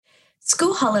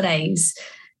School holidays,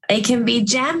 they can be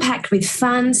jam-packed with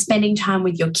fun, spending time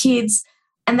with your kids,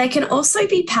 and they can also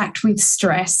be packed with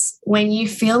stress when you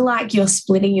feel like you're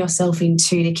splitting yourself in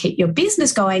two to keep your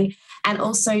business going and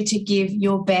also to give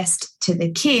your best to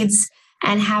the kids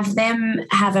and have them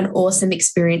have an awesome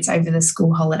experience over the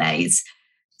school holidays.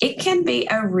 It can be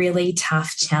a really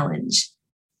tough challenge.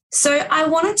 So I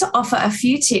wanted to offer a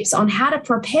few tips on how to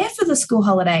prepare for the school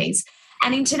holidays.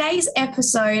 And in today's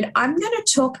episode, I'm going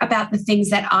to talk about the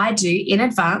things that I do in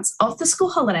advance of the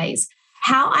school holidays,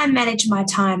 how I manage my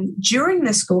time during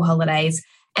the school holidays,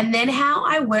 and then how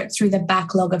I work through the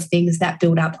backlog of things that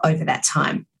build up over that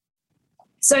time.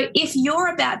 So if you're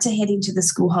about to head into the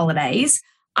school holidays,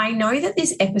 I know that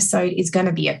this episode is going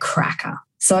to be a cracker.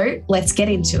 So let's get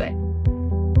into it.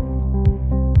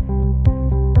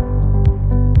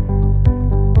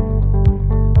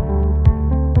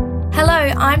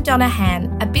 Hello, I'm Donna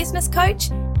Han, a business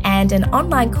coach and an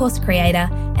online course creator,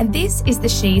 and this is the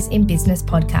She's in Business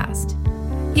podcast.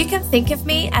 You can think of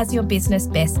me as your business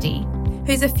bestie,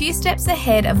 who's a few steps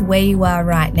ahead of where you are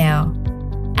right now.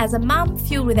 As a mum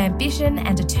fueled with ambition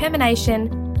and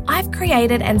determination, I've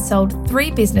created and sold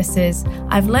 3 businesses.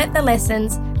 I've learnt the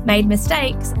lessons, made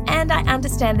mistakes, and I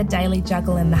understand the daily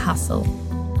juggle and the hustle.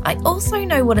 I also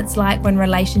know what it's like when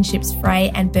relationships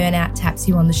fray and burnout taps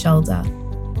you on the shoulder.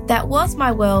 That was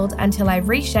my world until I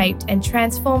reshaped and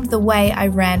transformed the way I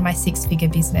ran my 6-figure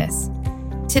business.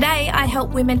 Today, I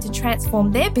help women to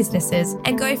transform their businesses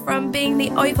and go from being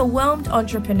the overwhelmed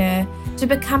entrepreneur to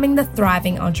becoming the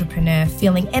thriving entrepreneur,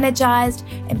 feeling energized,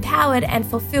 empowered, and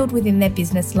fulfilled within their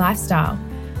business lifestyle.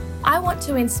 I want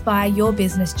to inspire your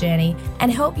business journey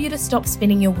and help you to stop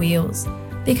spinning your wheels,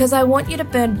 because I want you to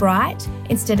burn bright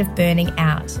instead of burning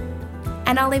out.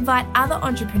 And I'll invite other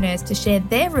entrepreneurs to share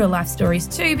their real life stories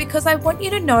too, because I want you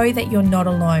to know that you're not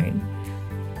alone.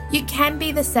 You can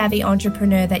be the savvy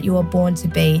entrepreneur that you were born to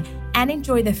be and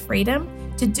enjoy the freedom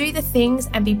to do the things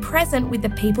and be present with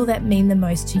the people that mean the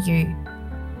most to you.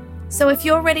 So if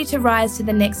you're ready to rise to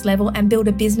the next level and build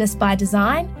a business by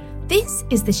design, this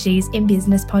is the She's in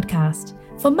Business podcast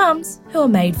for mums who are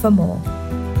made for more.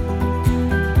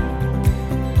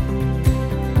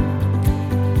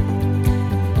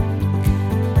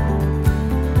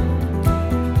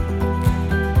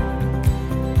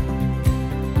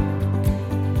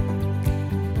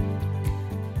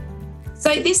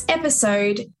 So this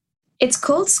episode, it's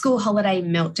called School Holiday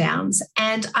Meltdowns,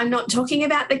 and I'm not talking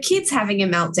about the kids having a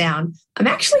meltdown. I'm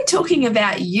actually talking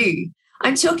about you.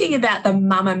 I'm talking about the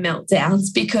mama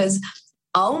meltdowns because,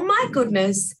 oh my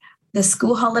goodness, the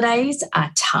school holidays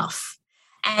are tough.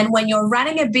 And when you're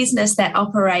running a business that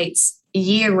operates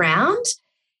year-round,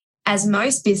 as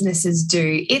most businesses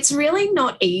do, it's really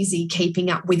not easy keeping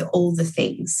up with all the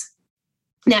things.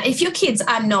 Now, if your kids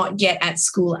are not yet at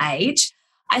school age,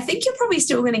 I think you're probably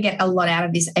still going to get a lot out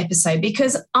of this episode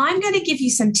because I'm going to give you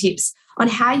some tips on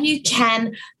how you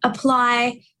can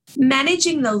apply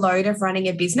managing the load of running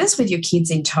a business with your kids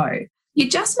in tow. You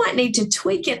just might need to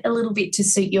tweak it a little bit to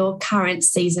suit your current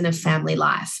season of family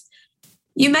life.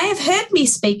 You may have heard me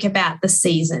speak about the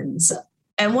seasons.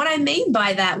 And what I mean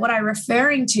by that, what I'm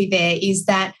referring to there is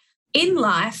that in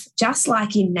life, just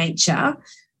like in nature,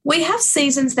 we have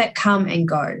seasons that come and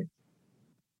go.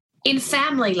 In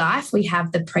family life, we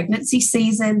have the pregnancy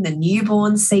season, the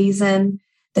newborn season,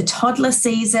 the toddler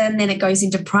season, then it goes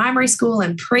into primary school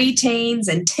and pre-teens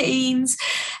and teens.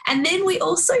 And then we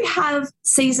also have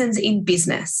seasons in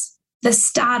business, the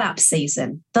startup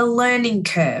season, the learning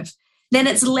curve. Then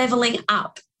it's leveling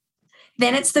up.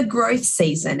 Then it's the growth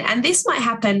season. And this might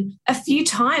happen a few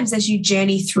times as you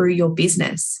journey through your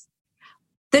business.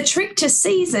 The trick to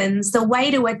seasons, the way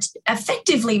to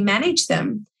effectively manage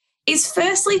them, is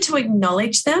firstly to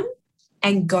acknowledge them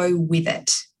and go with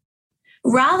it,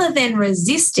 rather than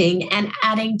resisting and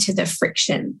adding to the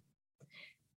friction.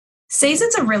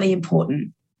 Seasons are really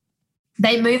important.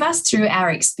 They move us through our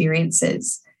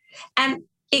experiences, and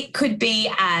it could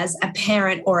be as a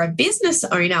parent or a business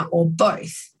owner or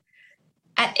both.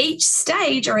 At each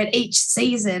stage or at each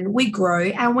season, we grow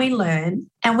and we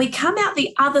learn, and we come out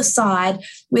the other side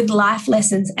with life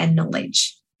lessons and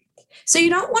knowledge. So you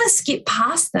don't want to skip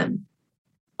past them.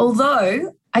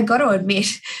 Although, I got to admit,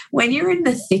 when you're in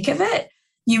the thick of it,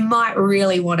 you might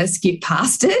really want to skip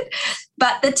past it.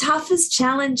 But the toughest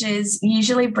challenges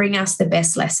usually bring us the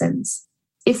best lessons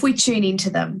if we tune into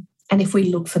them and if we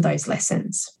look for those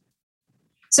lessons.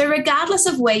 So regardless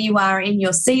of where you are in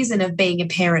your season of being a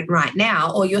parent right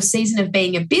now or your season of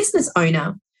being a business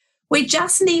owner, we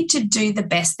just need to do the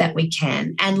best that we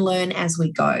can and learn as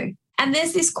we go. And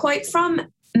there's this quote from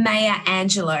Maya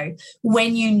Angelou: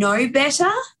 when you know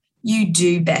better, you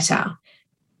do better.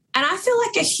 And I feel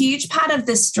like a huge part of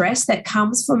the stress that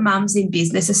comes from mums in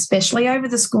business, especially over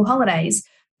the school holidays,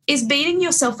 is beating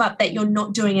yourself up that you're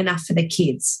not doing enough for the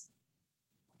kids.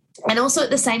 And also at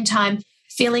the same time,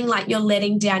 feeling like you're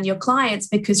letting down your clients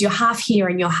because you're half here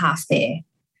and you're half there.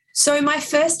 So my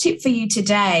first tip for you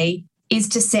today is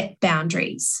to set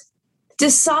boundaries.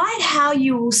 Decide how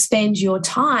you will spend your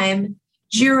time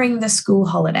during the school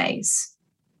holidays.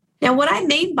 Now, what I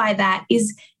mean by that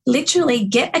is literally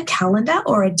get a calendar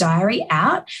or a diary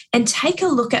out and take a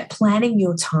look at planning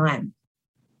your time.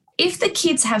 If the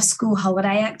kids have school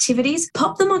holiday activities,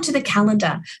 pop them onto the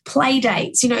calendar, play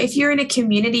dates. If you're in a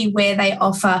community where they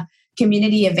offer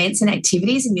community events and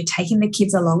activities and you're taking the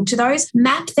kids along to those,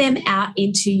 map them out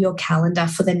into your calendar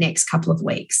for the next couple of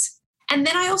weeks. And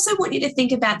then I also want you to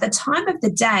think about the time of the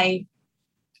day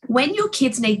when your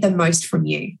kids need the most from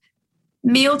you.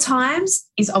 Meal times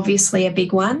is obviously a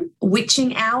big one.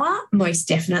 Witching hour, most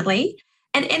definitely.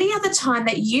 And any other time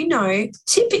that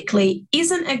typically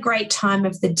isn't a great time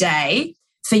of the day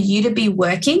for you to be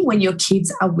working when your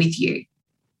kids are with you.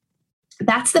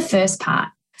 That's the first part.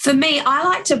 For me, I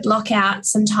like to block out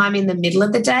some time in the middle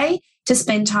of the day to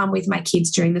spend time with my kids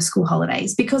during the school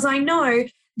holidays, because I know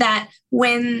that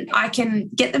when I can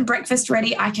get them breakfast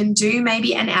ready, I can do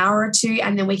maybe an hour or two,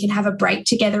 and then we can have a break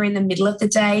together in the middle of the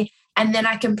day. And then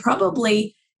I can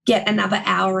probably get another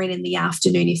hour in the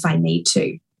afternoon if I need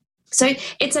to. So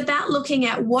it's about looking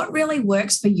at what really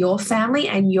works for your family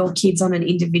and your kids on an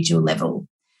individual level.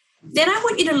 Then I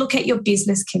want you to look at your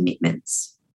business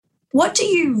commitments. What do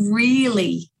you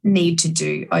really need to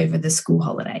do over the school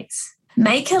holidays?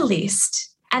 Make a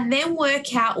list and then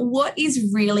work out what is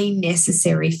really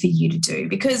necessary for you to do,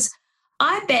 because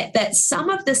I bet that some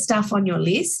of the stuff on your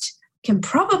list can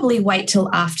probably wait till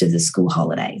after the school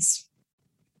holidays.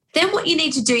 Then what you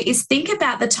need to do is think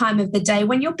about the time of the day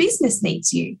when your business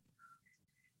needs you.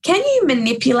 Can you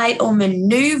manipulate or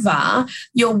maneuver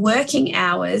your working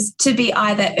hours to be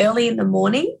either early in the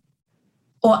morning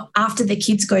or after the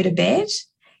kids go to bed?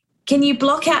 Can you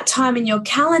block out time in your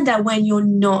calendar when you're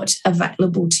not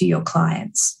available to your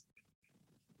clients?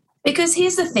 Because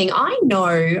here's the thing, I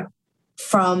know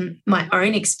from my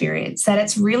own experience that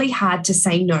it's really hard to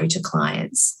say no to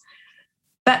clients.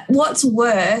 But what's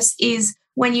worse is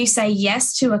when you say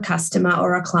yes to a customer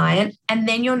or a client and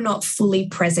then you're not fully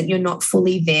present, you're not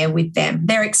fully there with them.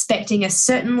 They're expecting a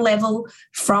certain level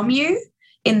from you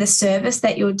in the service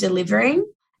that you're delivering.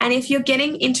 And if you're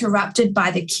getting interrupted by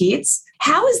the kids,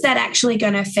 how is that actually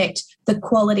going to affect the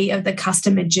quality of the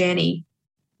customer journey,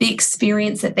 the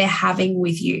experience that they're having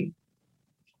with you?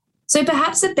 So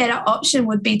perhaps a better option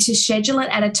would be to schedule it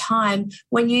at a time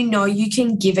when you know you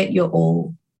can give it your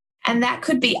all. And that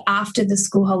could be after the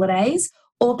school holidays,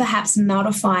 or perhaps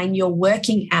modifying your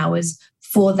working hours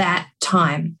for that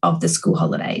time of the school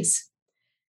holidays.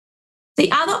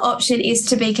 The other option is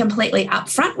to be completely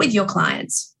upfront with your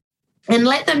clients and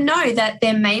let them know that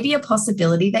there may be a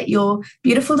possibility that your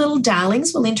beautiful little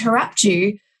darlings will interrupt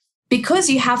you because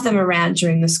you have them around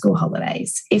during the school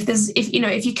holidays. If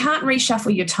you can't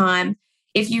reshuffle your time,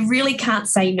 if you really can't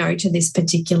say no to this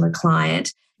particular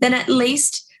client, then at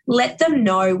least let them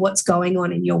know what's going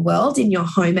on in your world, in your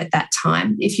home at that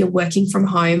time. If you're working from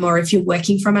home or if you're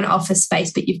working from an office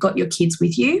space, but you've got your kids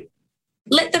with you,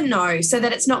 let them know so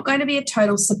that it's not going to be a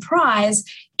total surprise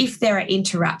if there are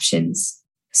interruptions.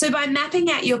 So by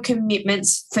mapping out your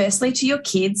commitments, firstly to your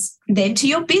kids, then to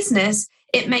your business,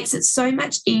 it makes it so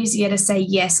much easier to say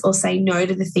yes or say no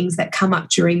to the things that come up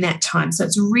during that time. So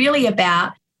it's really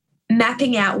about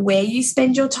mapping out where you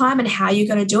spend your time and how you're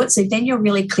going to do it. So then you're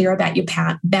really clear about your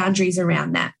boundaries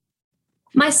around that.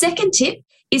 My second tip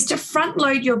is to front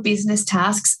load your business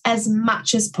tasks as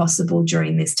much as possible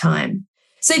during this time.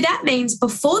 So that means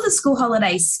before the school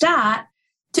holidays start,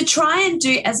 to try and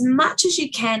do as much as you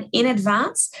can in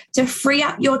advance to free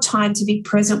up your time to be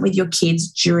present with your kids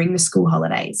during the school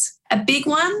holidays. A big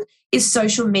one is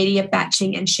social media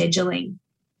batching and scheduling.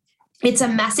 It's a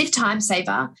massive time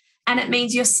saver, and it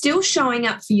means you're still showing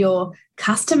up for your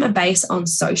customer base on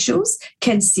socials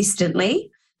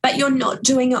consistently, but you're not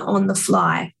doing it on the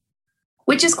fly,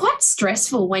 which is quite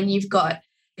stressful when you've got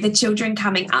the children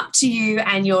coming up to you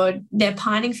and they're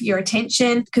pining for your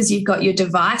attention because you've got your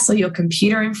device or your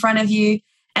computer in front of you.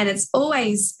 And it's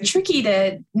always tricky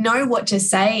to know what to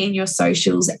say in your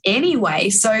socials anyway.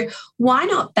 So why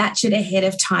not batch it ahead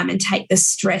of time and take the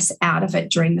stress out of it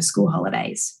during the school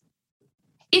holidays?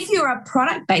 If you're a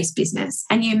product-based business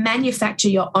and you manufacture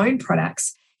your own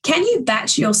products, can you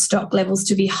batch your stock levels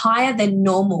to be higher than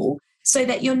normal so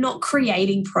that you're not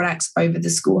creating products over the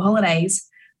school holidays?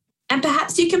 And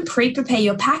perhaps you can pre-prepare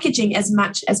your packaging as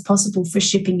much as possible for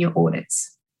shipping your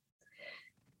orders.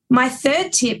 My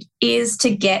third tip is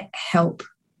to get help.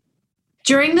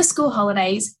 During the school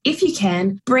holidays, if you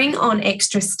can, bring on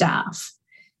extra staff.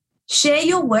 Share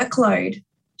your workload.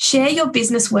 Share your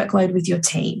business workload with your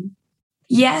team.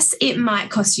 Yes, it might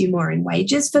cost you more in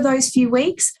wages for those few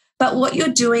weeks, but what you're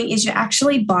doing is you're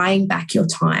actually buying back your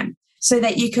time so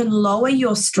that you can lower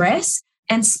your stress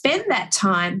and spend that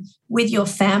time with your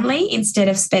family instead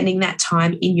of spending that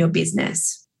time in your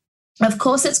business. Of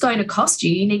course, it's going to cost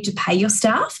you. You need to pay your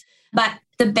staff, but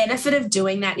the benefit of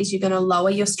doing that is you're going to lower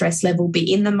your stress level,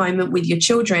 be in the moment with your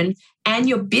children, and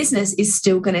your business is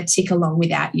still going to tick along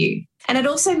without you. And it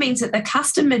also means that the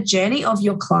customer journey of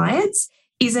your clients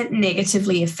isn't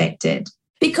negatively affected,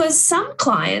 because some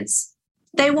clients,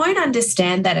 they won't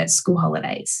understand that it's school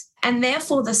holidays, and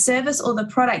therefore the service or the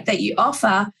product that you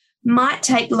offer might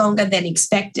take longer than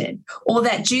expected, or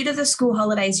that due to the school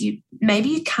holidays, maybe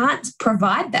you can't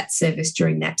provide that service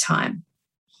during that time.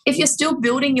 If you're still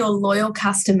building your loyal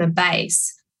customer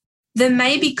base, there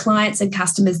may be clients and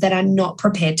customers that are not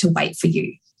prepared to wait for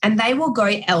you, and they will go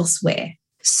elsewhere.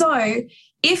 So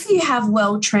if you have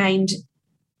well-trained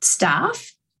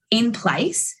staff in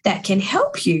place that can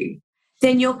help you,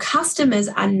 then your customers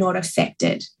are not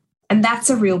affected, and that's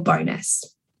a real bonus.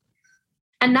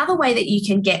 Another way that you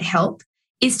can get help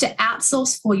is to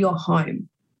outsource for your home.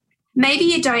 Maybe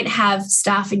you don't have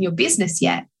staff in your business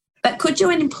yet, but could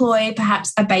you employ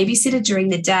perhaps a babysitter during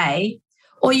the day,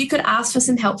 or you could ask for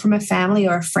some help from a family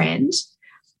or a friend,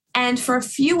 and for a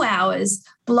few hours,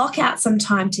 block out some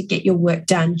time to get your work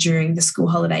done during the school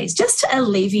holidays, just to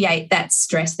alleviate that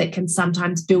stress that can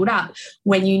sometimes build up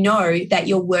when you know that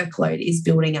your workload is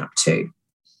building up too.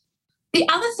 The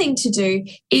other thing to do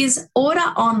is order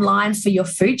online for your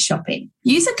food shopping.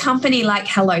 Use a company like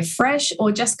HelloFresh,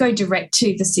 or just go direct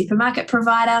to the supermarket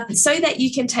provider so that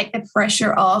you can take the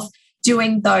pressure off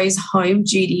doing those home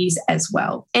duties as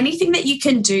well. Anything that you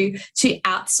can do to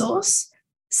outsource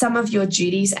some of your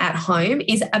duties at home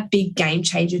is a big game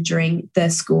changer during the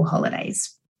school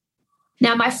holidays.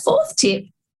 Now, my fourth tip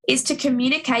is to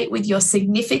communicate with your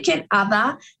significant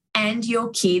other and your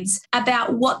kids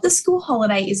about what the school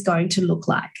holiday is going to look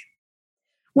like.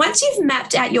 Once you've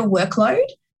mapped out your workload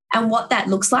and what that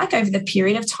looks like over the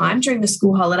period of time during the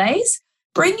school holidays,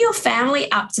 bring your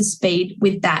family up to speed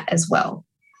with that as well.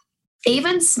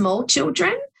 Even small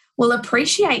children will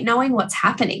appreciate knowing what's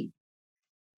happening.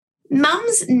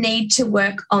 Mums need to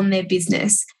work on their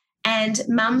business, and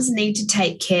mums need to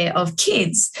take care of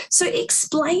kids. So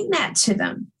explain that to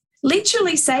them.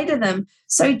 Literally say to them,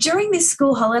 so during this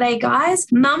school holiday, guys,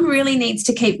 mum really needs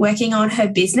to keep working on her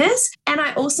business, and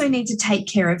I also need to take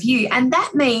care of you. And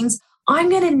that means I'm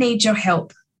going to need your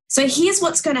help. So here's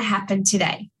what's going to happen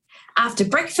today. After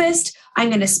breakfast, I'm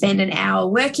going to spend an hour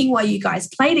working while you guys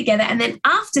play together. And then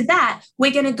after that,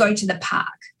 we're going to go to the park.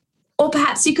 Or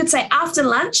perhaps you could say after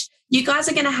lunch, you guys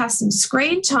are going to have some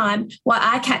screen time while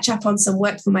I catch up on some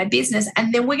work for my business.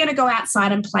 And then we're going to go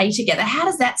outside and play together. How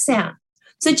does that sound?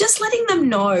 So just letting them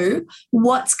know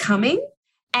what's coming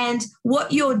and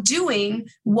what you're doing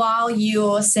while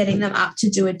you're setting them up to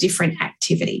do a different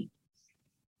activity.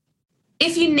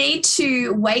 If you need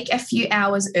to wake a few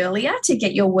hours earlier to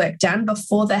get your work done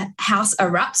before the house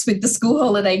erupts with the school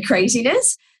holiday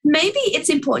craziness, maybe it's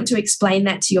important to explain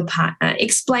that to your partner.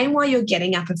 Explain why you're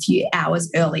getting up a few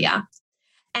hours earlier,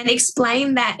 and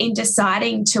explain that in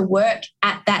deciding to work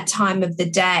at that time of the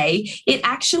day, it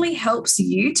actually helps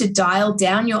you to dial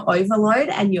down your overload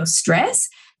and your stress.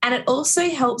 And it also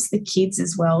helps the kids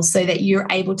as well, so that you're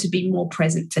able to be more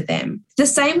present for them. The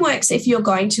same works if you're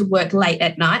going to work late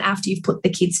at night after you've put the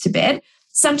kids to bed.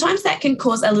 Sometimes that can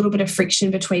cause a little bit of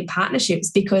friction between partnerships,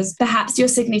 because perhaps your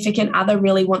significant other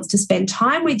really wants to spend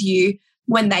time with you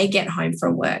when they get home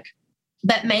from work.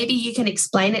 But maybe you can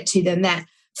explain it to them that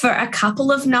for a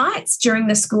couple of nights during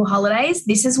the school holidays,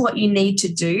 this is what you need to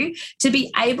do to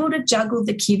be able to juggle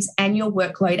the kids and your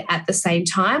workload at the same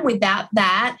time without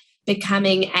that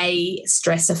becoming a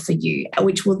stressor for you,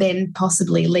 which will then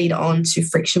possibly lead on to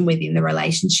friction within the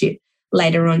relationship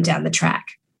later on down the track.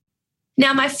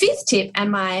 Now, my fifth tip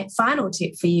and my final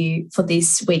tip for you for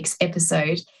this week's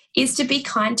episode is to be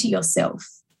kind to yourself.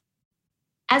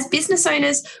 As business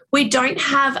owners, we don't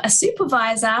have a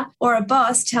supervisor or a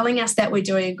boss telling us that we're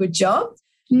doing a good job,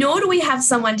 nor do we have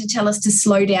someone to tell us to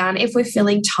slow down if we're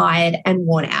feeling tired and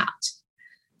worn out.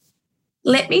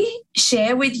 Let me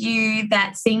share with you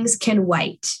that things can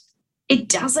wait. It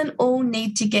doesn't all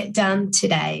need to get done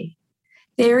today.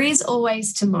 There is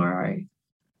always tomorrow.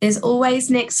 There's always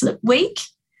next week,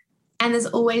 and there's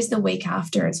always the week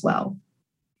after as well.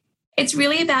 It's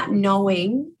really about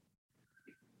knowing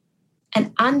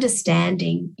and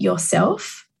understanding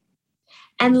yourself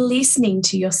and listening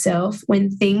to yourself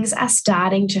when things are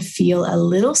starting to feel a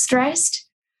little stressed,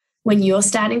 when you're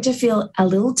starting to feel a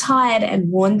little tired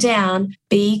and worn down.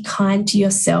 Be kind to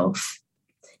yourself.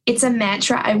 It's a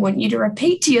mantra I want you to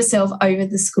repeat to yourself over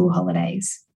the school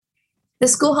holidays. The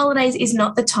school holidays is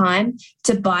not the time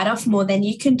to bite off more than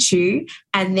you can chew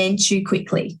and then chew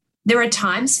quickly. There are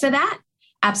times for that,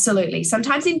 absolutely.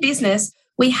 Sometimes in business,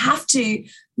 we have to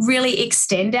really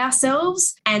extend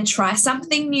ourselves and try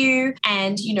something new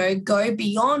and, go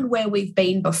beyond where we've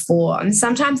been before. And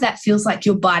sometimes that feels like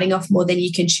you're biting off more than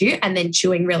you can chew and then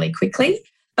chewing really quickly.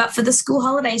 But for the school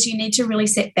holidays, you need to really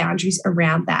set boundaries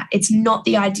around that. It's not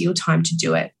the ideal time to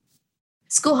do it.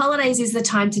 School holidays is the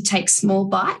time to take small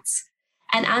bites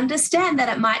and understand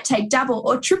that it might take double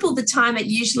or triple the time it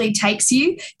usually takes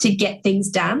you to get things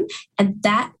done. And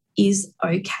that is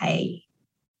okay.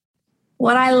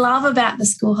 What I love about the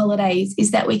school holidays is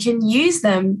that we can use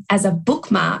them as a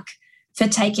bookmark for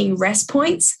taking rest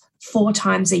points 4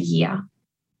 times a year.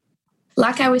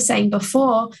 Like I was saying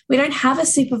before, we don't have a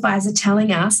supervisor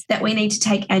telling us that we need to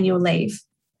take annual leave.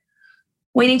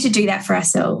 We need to do that for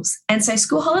ourselves. And so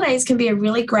school holidays can be a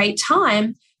really great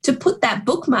time to put that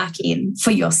bookmark in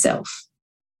for yourself.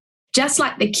 Just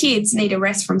like the kids need a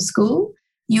rest from school,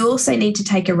 you also need to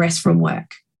take a rest from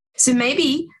work. So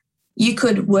maybe you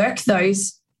could work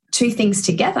those 2 things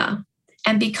together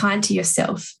and be kind to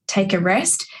yourself. Take a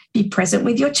rest, be present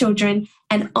with your children,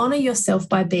 and honor yourself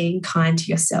by being kind to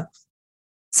yourself.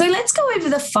 So let's go over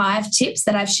the 5 tips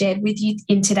that I've shared with you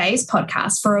in today's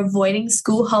podcast for avoiding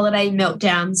school holiday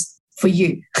meltdowns for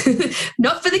you.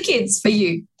 Not for the kids, for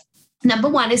you. Number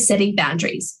 1 is setting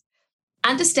boundaries.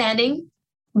 Understanding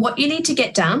what you need to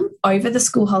get done over the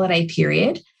school holiday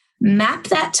period. Map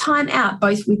that time out,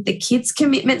 both with the kids'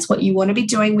 commitments, what you want to be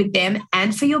doing with them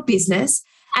and for your business,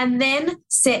 and then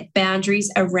set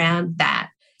boundaries around that.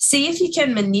 See if you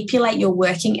can manipulate your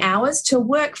working hours to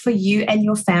work for you and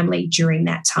your family during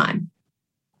that time.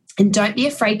 And don't be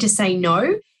afraid to say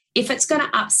no if it's going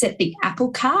to upset the apple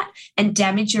cart and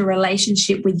damage your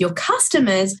relationship with your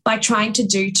customers by trying to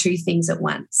do 2 things at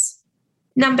once.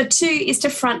 Number 2 is to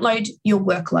front load your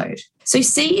workload. So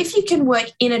see if you can work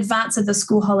in advance of the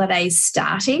school holidays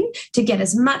starting to get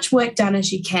as much work done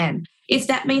as you can. If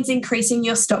that means increasing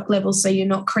your stock levels so you're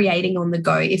not creating on the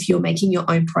go if you're making your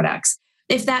own products.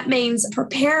 If that means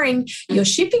preparing your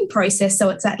shipping process so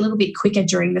it's that little bit quicker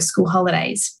during the school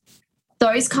holidays.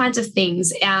 Those kinds of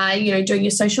things, doing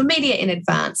your social media in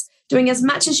advance, doing as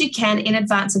much as you can in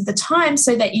advance of the time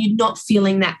so that you're not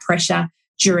feeling that pressure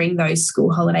during those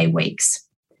school holiday weeks.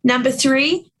 Number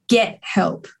 3, get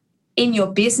help in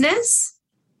your business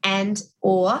and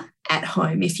or at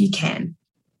home if you can.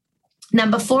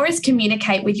 Number 4 is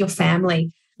communicate with your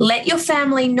family. Let your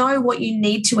family know what you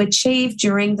need to achieve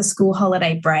during the school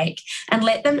holiday break and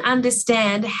let them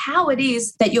understand how it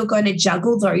is that you're going to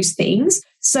juggle those things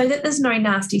so that there's no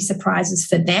nasty surprises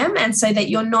for them and so that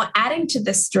you're not adding to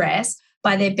the stress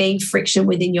by there being friction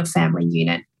within your family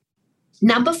unit.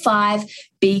 Number 5,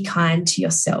 be kind to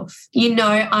yourself.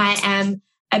 I am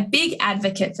a big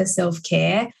advocate for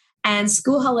self-care, and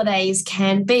school holidays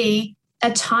can be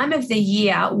a time of the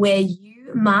year where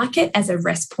you mark it as a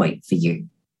rest point for you.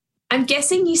 I'm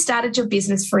guessing you started your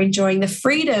business for enjoying the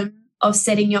freedom of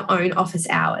setting your own office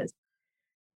hours.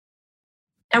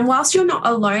 And whilst you're not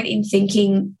alone in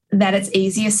thinking that it's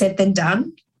easier said than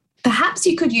done, perhaps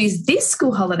you could use this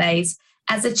school holidays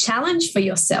as a challenge for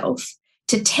yourself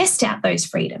to test out those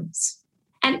freedoms.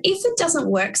 And if it doesn't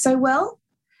work so well,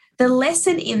 the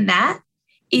lesson in that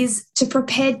is to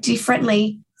prepare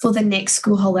differently for the next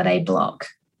school holiday block,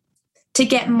 to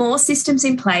get more systems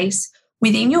in place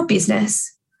within your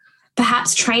business,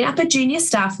 perhaps train up a junior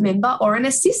staff member or an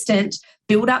assistant,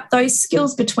 build up those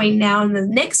skills between now and the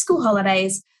next school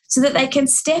holidays so that they can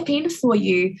step in for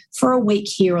you for a week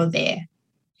here or there.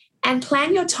 And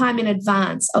plan your time in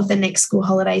advance of the next school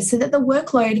holidays so that the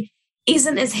workload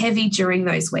isn't as heavy during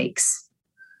those weeks.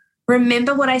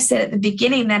 Remember what I said at the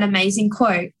beginning, that amazing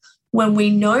quote, when we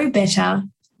know better,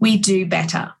 we do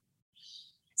better.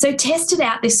 So test it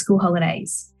out this school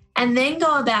holidays and then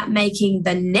go about making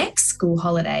the next school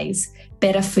holidays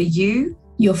better for you,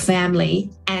 your family,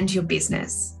 and your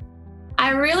business. I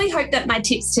really hope that my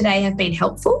tips today have been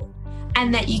helpful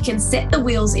and that you can set the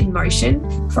wheels in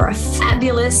motion for a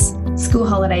fabulous school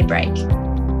holiday break.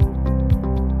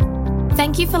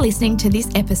 Thank you for listening to this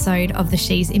episode of the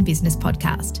She's in Business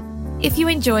podcast. If you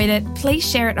enjoyed it, please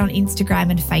share it on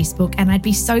Instagram and Facebook, and I'd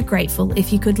be so grateful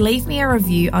if you could leave me a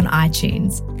review on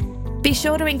iTunes. Be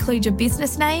sure to include your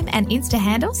business name and Insta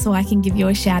handle so I can give you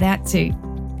a shout out too.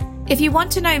 If you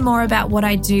want to know more about what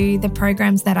I do, the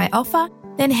programs that I offer,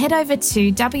 then head over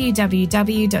to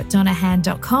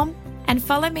www.donnahan.com and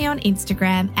follow me on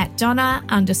Instagram at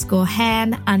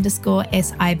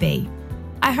Donna_Han_SIB.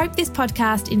 I hope this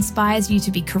podcast inspires you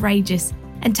to be courageous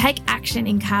and take action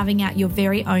in carving out your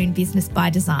very own business by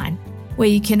design, where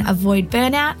you can avoid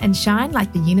burnout and shine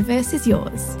like the universe is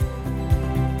yours.